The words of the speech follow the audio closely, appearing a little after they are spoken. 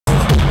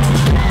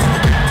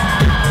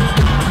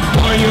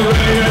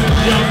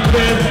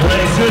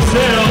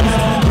yourselves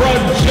from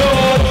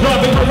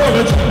jaw-dropping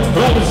performance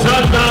from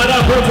Santa Ana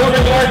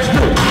Performing Arts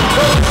Group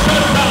from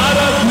Santa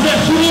Ana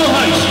National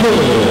High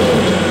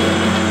School.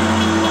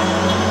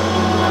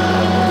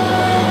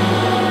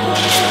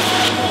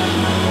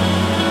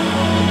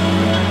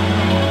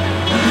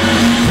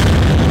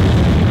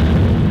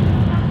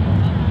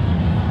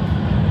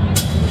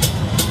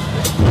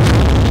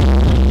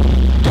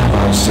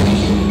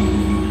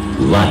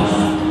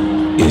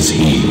 Life is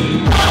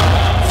here.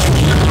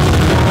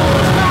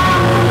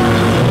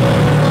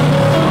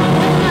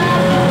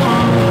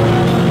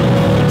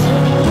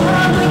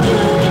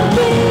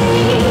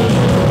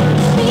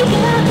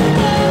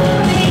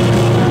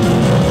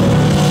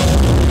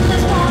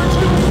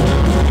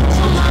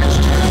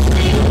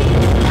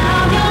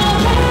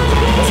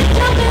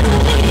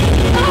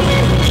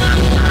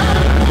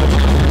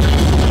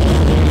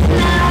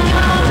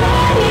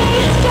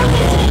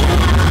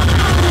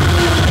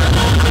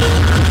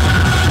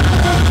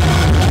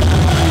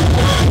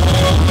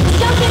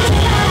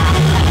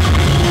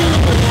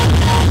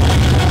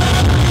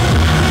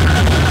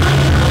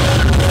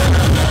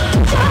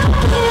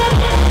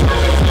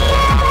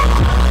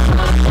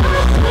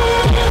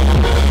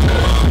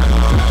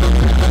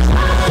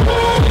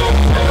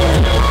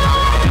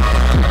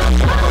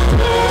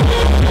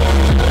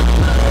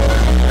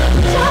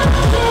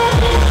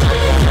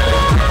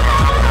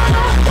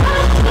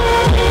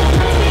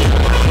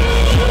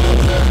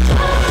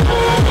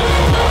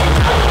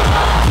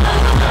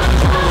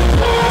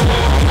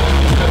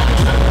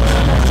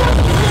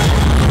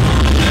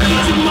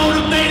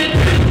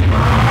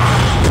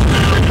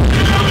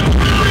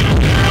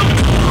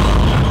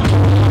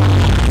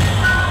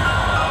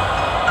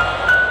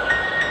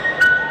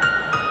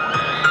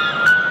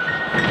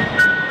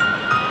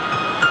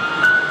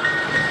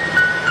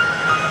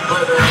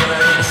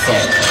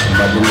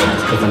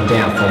 Cause I'm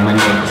down for my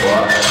niggas.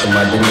 Some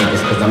other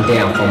niggas, cause I'm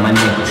down for my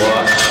niggas.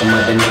 Some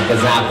other niggas,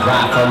 I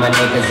ride for my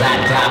niggas,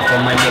 I die for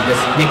my niggas.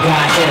 Nigga,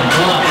 I hit 'em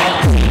up.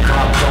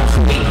 T-Pop, don't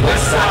speak,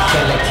 Westside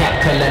killer, cap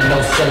killer, no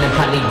ceiling,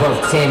 probably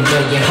worth 10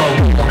 million. Ho,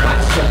 nigga,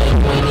 watch chillin',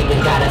 you ain't even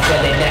gotta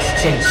feel it.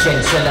 That's chin chin,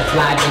 chiller,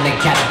 fly in the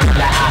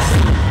caterpillar, I see.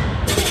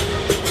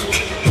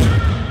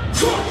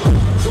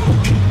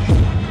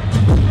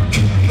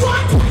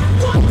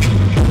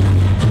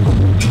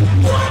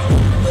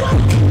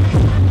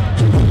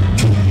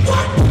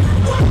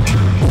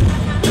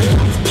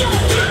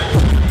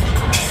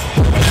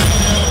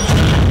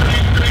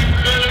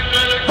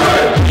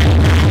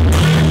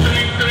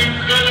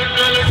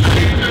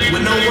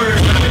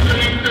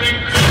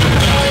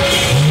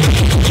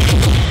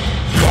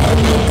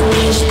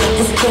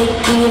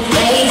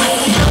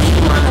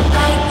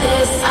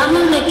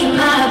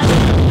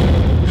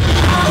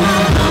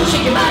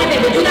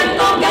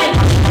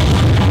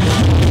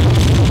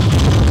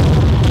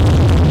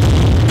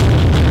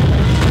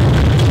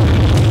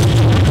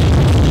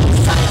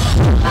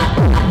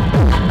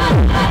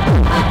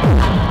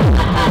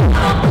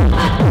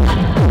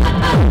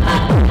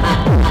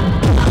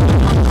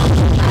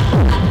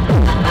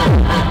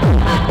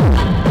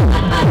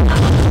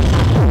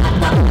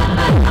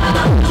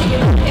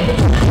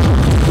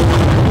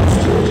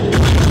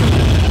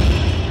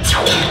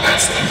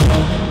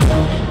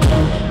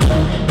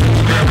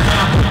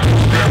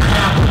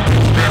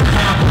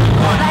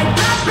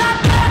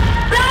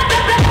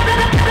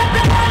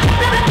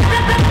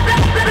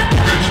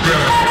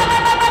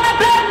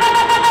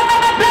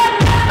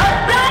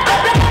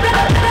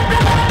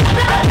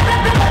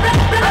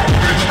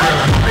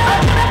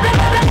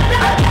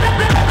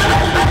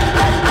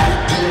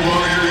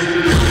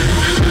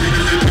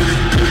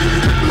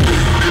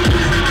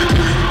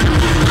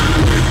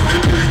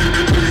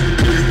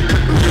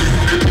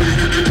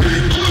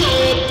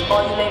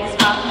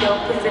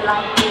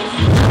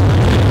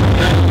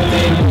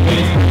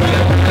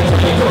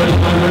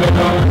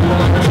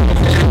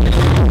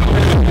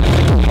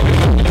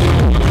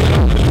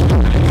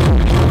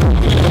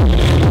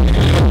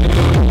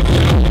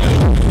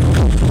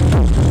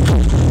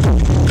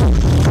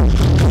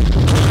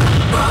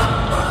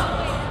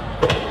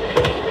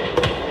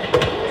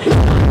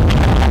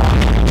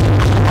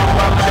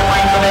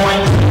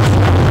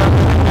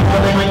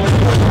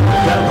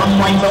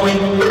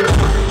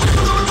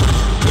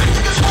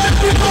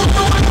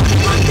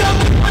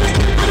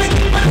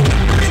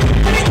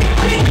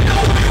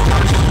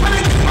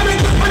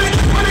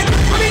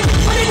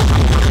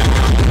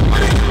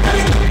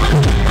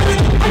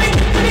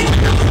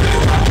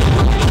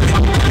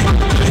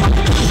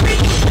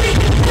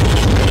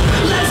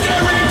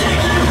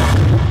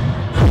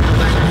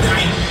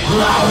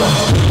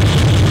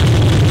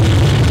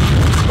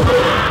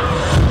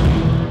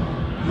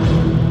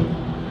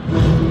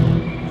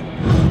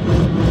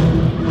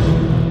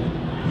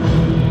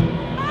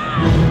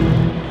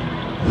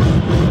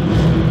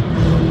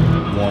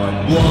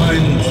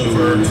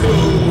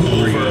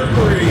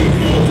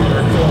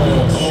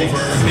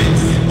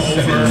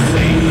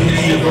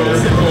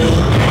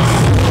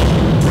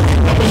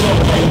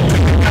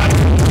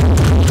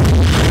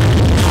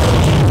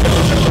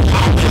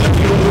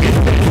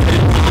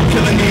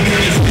 Killing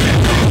niggas.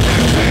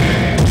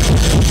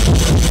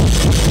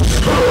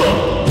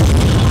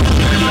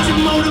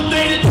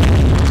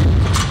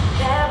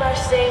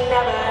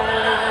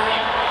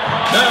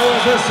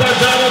 the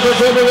Santana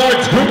Performing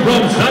Arts Group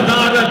from Santa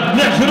Ana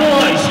National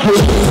High School.